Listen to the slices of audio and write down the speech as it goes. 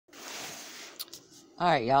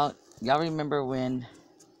Alright, y'all remember when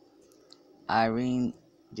Irene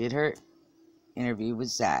did her interview with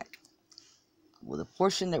Zach? Well, the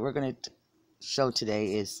portion that we're going to show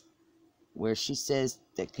today is where she says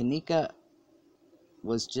that KENNEKA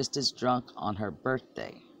was just as drunk on her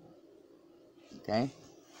birthday. Okay?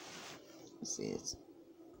 Let's see it.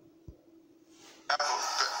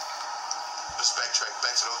 Let's backtrack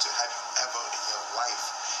back to those two. Have you ever in your life,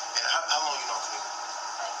 and how long you know KENNEKA?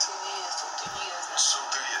 Like 2 years, 2, 3 years now.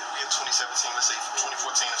 2, 3 years. We had 2017, let's say from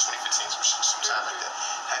 2014 to 2015, sometime like that.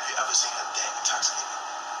 Have you ever seen her that intoxicated?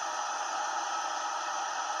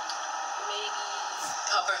 Maybe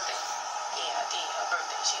her birthday. Yeah, I did. Her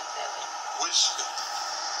birthday. She was that way.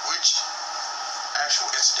 Which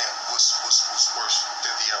actual incident was worse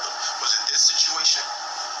than the other? Was it this situation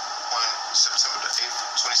on September the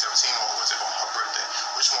 8th, 2017, or was it on her birthday?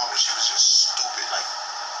 Which one was she was just stupid, like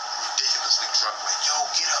ridiculously drunk, like, yo,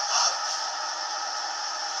 get up.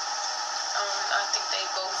 I think they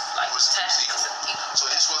both like Was tapped equal. So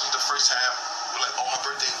this wasn't the first time, like, on her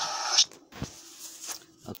birthday.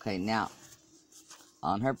 Okay, now,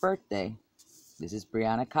 on her birthday, this is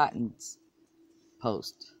Brianna Cotton's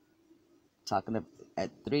post, talking at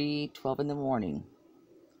 3:12 in the morning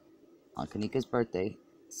on KENNEKA's birthday.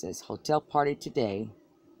 It says, hotel party today,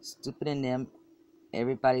 stupid in them,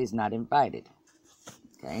 everybody's not invited.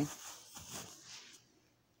 Okay?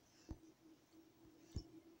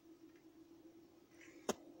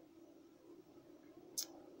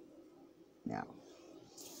 Now,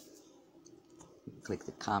 click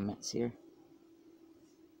the comments here.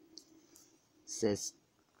 It says,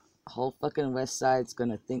 whole fucking West Side's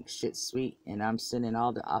gonna think shit's sweet, and I'm sending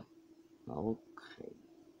all the okay.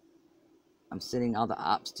 I'm sending all the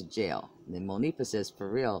ops to jail. And then Monifa says,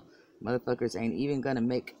 for real, motherfuckers ain't even gonna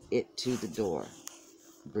make it to the door.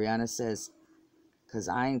 Brianna says, cause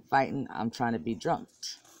I ain't fighting, I'm trying to be drunk.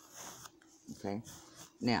 Okay,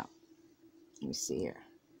 now, let me see here.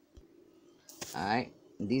 Alright,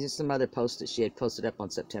 these are some other posts that she had posted up on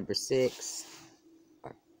September 6th.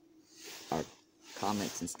 Or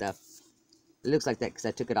comments and stuff. It looks like that because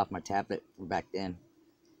I took it off my tablet from back then.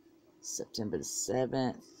 September the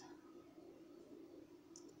 7th.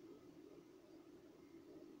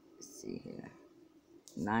 Let's see here.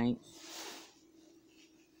 9th.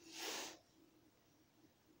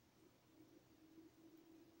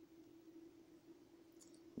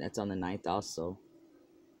 That's on the 9th also.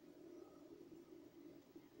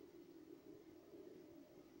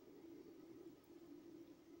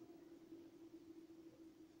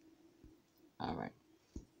 Alright.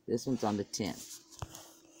 This one's on the 10th.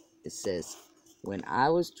 It says, when I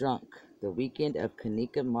was drunk the weekend of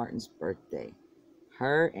KENNEKA Martin's birthday,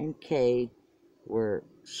 her and Kay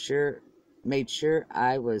made sure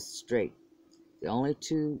I was straight. The only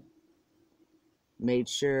two made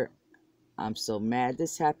sure I'm so mad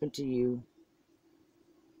this happened to you.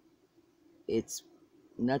 It's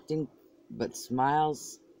nothing but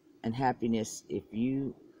smiles and happiness if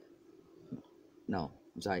you... No,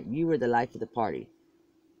 I'm sorry. You were the life of the party.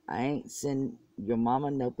 I ain't send your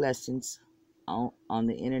mama no blessings on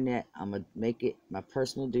the internet. I'm going to make it my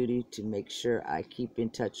personal duty to make sure I keep in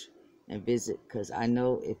touch and visit, because I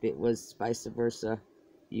know if it was vice versa,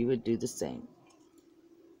 you would do the same.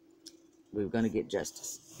 We're going to get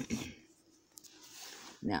justice.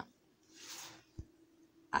 Now,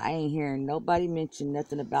 I ain't hearing nobody mention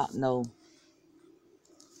nothing about no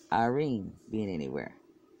Irene being anywhere.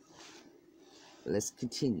 But let's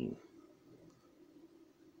continue.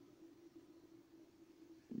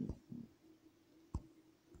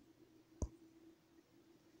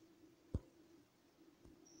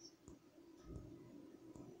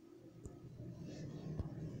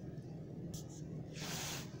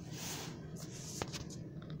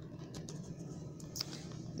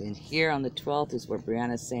 Then here on the 12th is where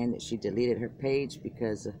Brianna's saying that she deleted her page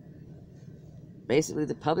because basically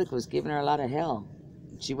the public was giving her a lot of hell.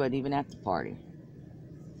 She wasn't even at the party.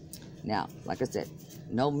 Now, like I said,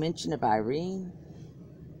 no mention of Irene.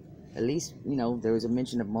 At least, you know, there was a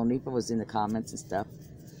mention of Monifa was in the comments and stuff.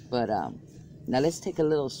 But now let's take a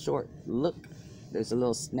little short look. There's a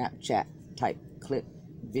little Snapchat type clip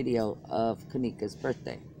video of KENNEKA's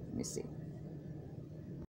birthday. Let me see.